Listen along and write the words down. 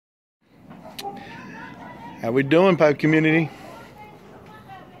How we doing, pipe community?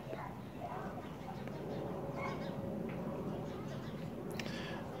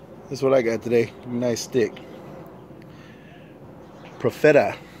 This is what I got today. Nice stick.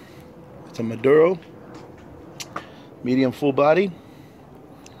 Profeta. It's a Maduro. Medium full body.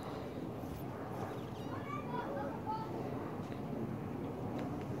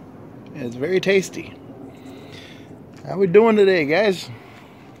 And it's very tasty. How we doing today, guys?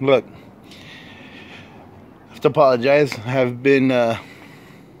 Look, I have to apologize. I've been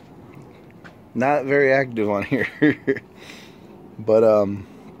not very active on here. But I'm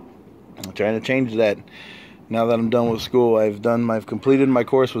trying to change that. Now that I'm done with school, I've completed my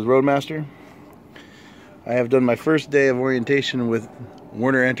course with Roadmaster. I have done my first day of orientation with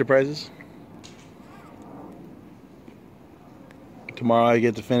Warner Enterprises. Tomorrow I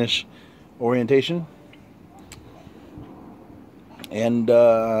get to finish orientation. And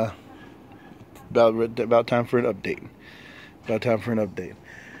about time for an update.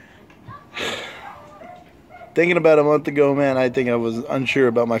 Thinking about a month ago, man, I think I was unsure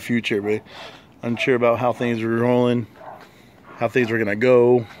about my future, but unsure about how things were rolling, how things were gonna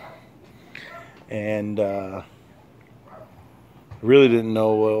go, and really didn't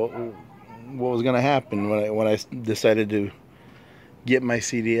know what was gonna happen when I decided to get my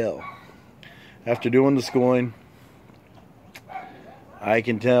CDL. After doing the schooling, I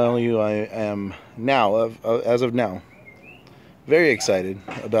can tell you I am now, as of now, very excited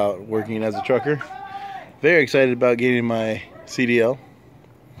about working as a trucker. Very excited about getting my CDL.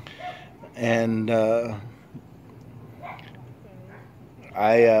 And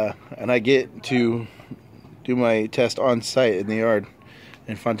I get to do my test on site in the yard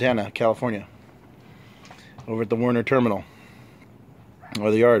in Fontana, California, over at the Warner Terminal, or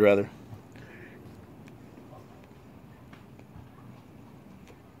the yard rather.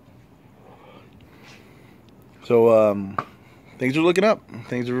 So things are looking up.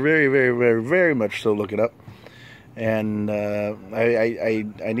 Things are very, very, very, very much so looking up. And I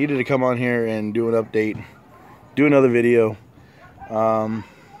needed to come on here and do an update, do another video.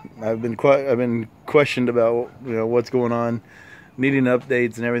 I've been questioned about what's going on, needing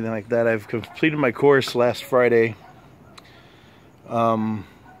updates and everything like that. I've completed my course last Friday. On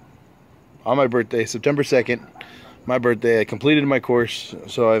my birthday, September 2nd, my birthday, I completed my course,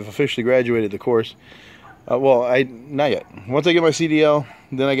 so I've officially graduated the course. Well, not yet. Once I get my CDL,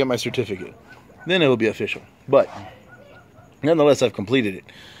 then I get my certificate. Then it'll be official. But nonetheless, I've completed it.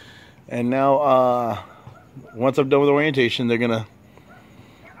 And now, once I'm done with orientation, they're gonna,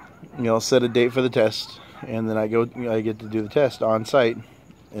 set a date for the test, and then I get to do the test on site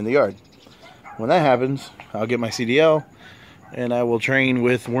in the yard. When that happens, I'll get my CDL, and I will train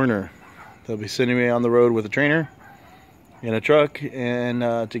with Werner. They'll be sending me on the road with a trainer in a truck, and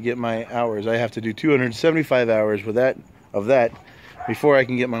to get my hours, I have to do 275 hours of that before I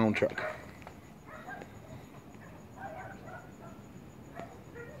can get my own truck.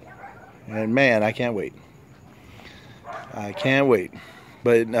 And man, I can't wait.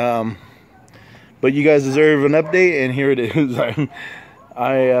 But you guys deserve an update, and here it is.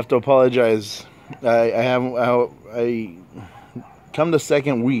 I have to apologize. I come the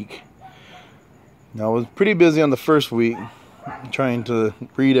second week. Now, I was pretty busy on the first week trying to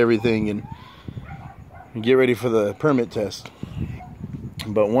read everything and get ready for the permit test.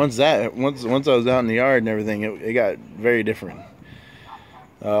 But once I was out in the yard and everything, it got very different.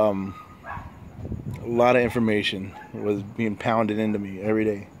 A lot of information was being pounded into me every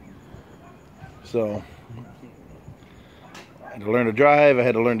day. So I had to learn to drive, I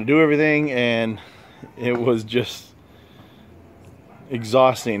had to learn to do everything, and it was just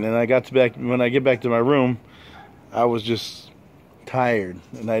exhausting. And when I get back to my room, I was just tired,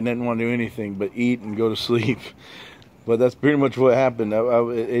 and I didn't want to do anything but eat and go to sleep. But that's pretty much what happened.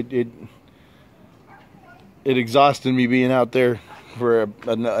 It exhausted me being out there for an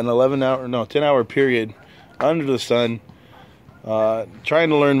 10-hour period under the sun, trying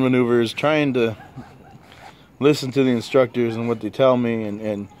to learn maneuvers, trying to listen to the instructors and what they tell me,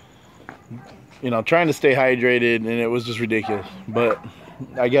 and trying to stay hydrated, and it was just ridiculous. But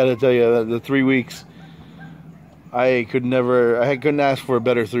I gotta tell you, the 3 weeks, I couldn't ask for a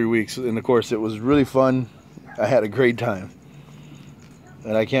better 3 weeks. And of course, it was really fun. I had a great time,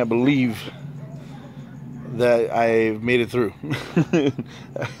 and I can't believe that I made it through.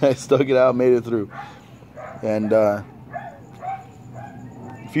 I stuck it out, made it through. And a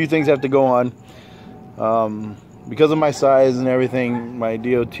few things have to go on. Because of my size and everything, my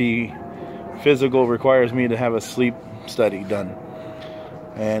DOT physical requires me to have a sleep study done.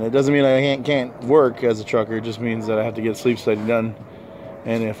 And it doesn't mean I can't work as a trucker. It just means that I have to get a sleep study done.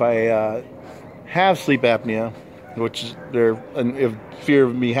 And if I have sleep apnea, which they're in fear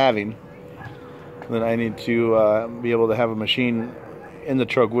of me having, then I need to be able to have a machine in the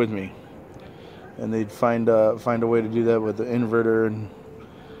truck with me, and they'd find a way to do that with the inverter and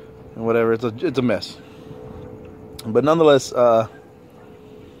whatever. It's a mess, but nonetheless,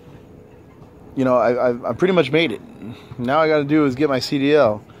 you know, I pretty much made it. Now I got to do is get my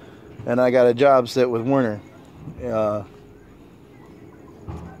CDL, and I got a job set with Werner.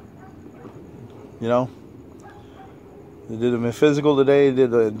 You know, they did a physical today,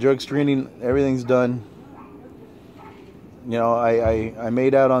 did a drug screening, everything's done. You know, I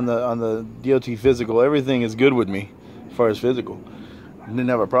made out on the DOT physical. Everything is good with me as far as physical. Didn't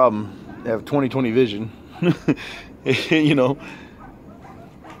have a problem. I have 20/20 vision. You know.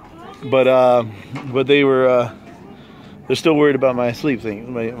 But they were they're still worried about my sleep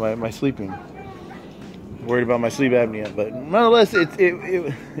thing, my sleeping. Worried about my sleep apnea, but nonetheless,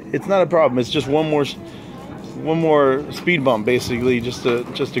 it's not a problem. It's just one more speed bump, basically, just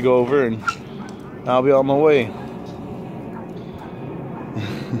to go over, and I'll be on my way.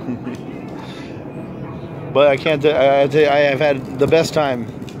 But I can't. I have had the best time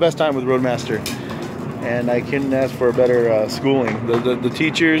with Roadmaster, and I couldn't ask for a better schooling. The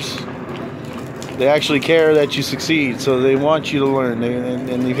teachers, they actually care that you succeed, so they want you to learn.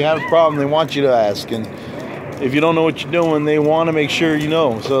 And if you have a problem, they want you to ask. And if you don't know what you're doing, they want to make sure you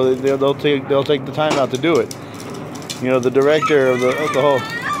know. So they'll take the time out to do it. You know, the director of the whole.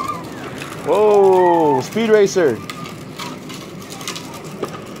 Whoa, speed racer!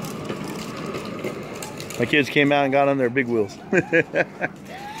 My kids came out and got on their big wheels.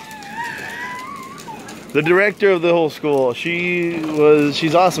 The director of the whole school,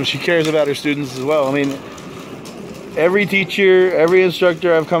 she's awesome. She cares about her students as well. I mean, every teacher, every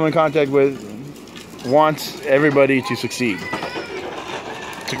instructor I've come in contact with wants everybody to succeed.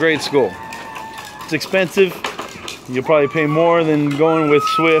 It's a great school. It's expensive. You'll probably pay more than going with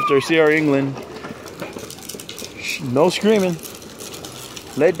Swift or CR England. No screaming.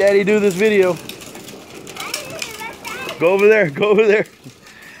 Let Daddy do this video. Go over there. Go over there.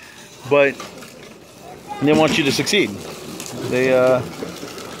 But they want you to succeed. They,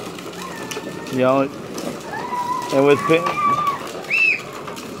 you know, and with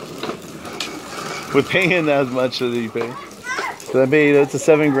paying that much that you pay, so that's a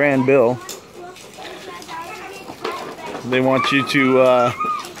 $7,000 bill. They want you to,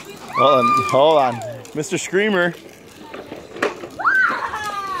 hold on, Mr. Screamer.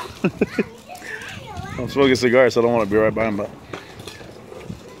 I'm smoking cigars, so I don't want to be right by him. But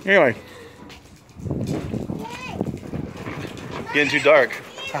anyway. Getting too dark.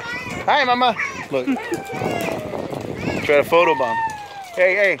 Hi, Mama. Look. Try to photobomb.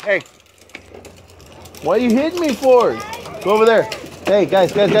 Hey. What are you hitting me for? Go over there. Hey,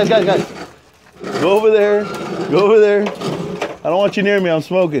 guys. Go over there. Go over there. I don't want you near me. I'm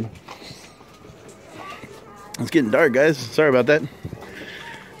smoking. It's getting dark, guys. Sorry about that.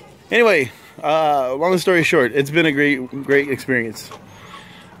 Anyway, long story short, it's been a great experience.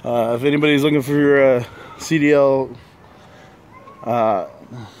 If anybody's looking for CDL,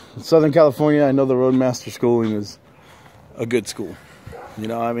 Southern California, I know the Roadmaster Schooling is a good school. You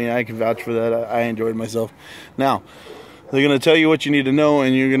know, I mean, I can vouch for that. I enjoyed myself. Now, they're going to tell you what you need to know,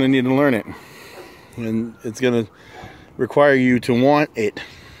 and you're going to need to learn it. And it's going to require you to want it,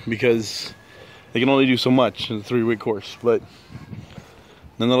 because they can only do so much in a 3-week course. But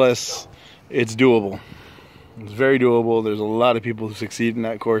nonetheless, it's doable. It's very doable. There's a lot of people who succeed in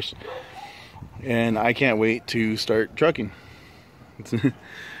that course, and I can't wait to start trucking.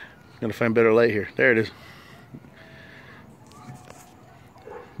 Gotta find better light here. There it is.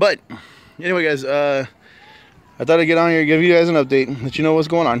 But anyway, guys, I thought I'd get on here, give you guys an update, let you know what's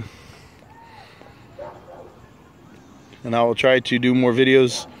going on, and I will try to do more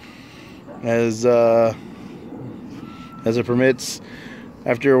videos as it permits.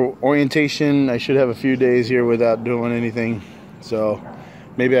 After orientation, I should have a few days here without doing anything, so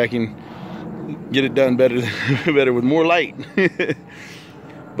maybe I can get it done better with more light.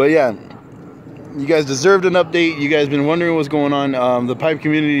 But yeah, you guys deserved an update. You guys been wondering what's going on. The pipe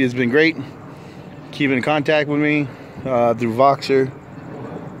community has been great, keeping in contact with me through Voxer,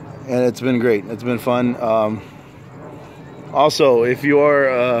 and it's been great. It's been fun. Also, if you are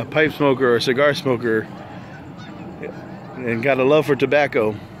a pipe smoker or a cigar smoker and got a love for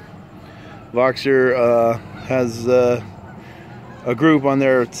tobacco, Voxer has a group on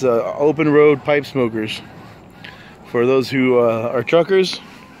there. It's open road pipe smokers, for those who are truckers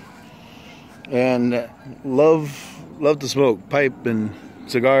and love to smoke pipe and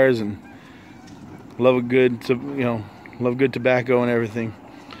cigars, and love good tobacco and everything.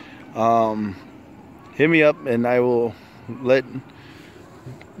 hit me up and I will let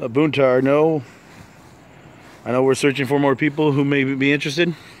Buntar know. I know we're searching for more people who may be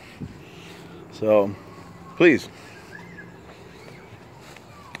interested. So, please,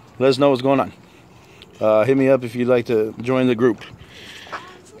 let us know what's going on. Hit me up if you'd like to join the group.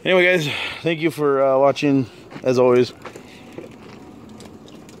 Anyway, guys, thank you for watching, as always.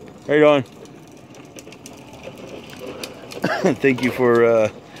 How you doing? Thank you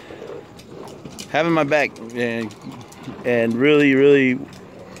for having my back and really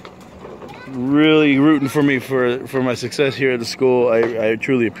rooting for me for my success here at the school. I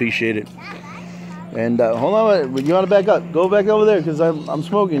truly appreciate it. And hold on, you want to back up? Go back over there because I'm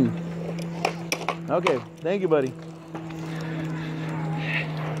smoking. Okay, thank you, buddy.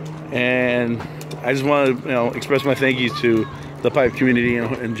 And I just want to express my thank yous to the pipe community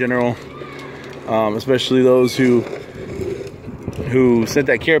in general, especially those who sent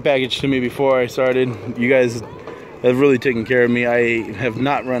that care package to me before I started. You guys have really taken care of me. I have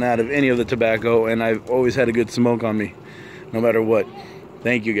not run out of any of the tobacco, and I've always had a good smoke on me, no matter what.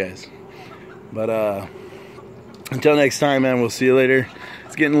 Thank you, guys. But until next time, man, we'll see you later.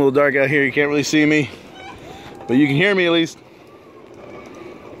 It's getting a little dark out here. You can't really see me, but you can hear me at least.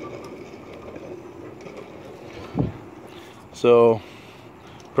 So,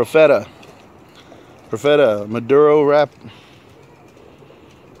 Profeta Maduro wrap,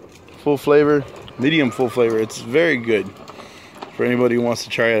 full flavor, medium full flavor. It's very good for anybody who wants to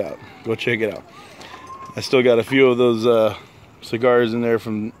try it out. Go check it out. I still got a few of those cigars in there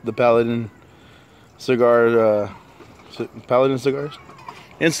from the Paladin Cigar, Paladin Cigars?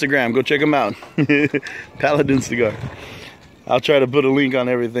 Instagram, go check them out. Paladin Cigar. I'll try to put a link on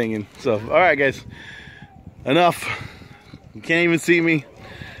everything and stuff. Alright, guys, enough. You can't even see me.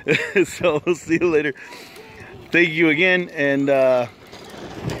 So we'll see you later. Thank you again, and I'll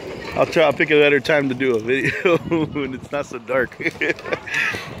pick a better time to do a video when it's not so dark.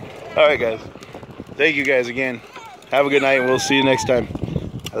 Alright, guys, thank you guys again. Have a good night, and we'll see you next time.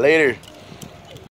 Later.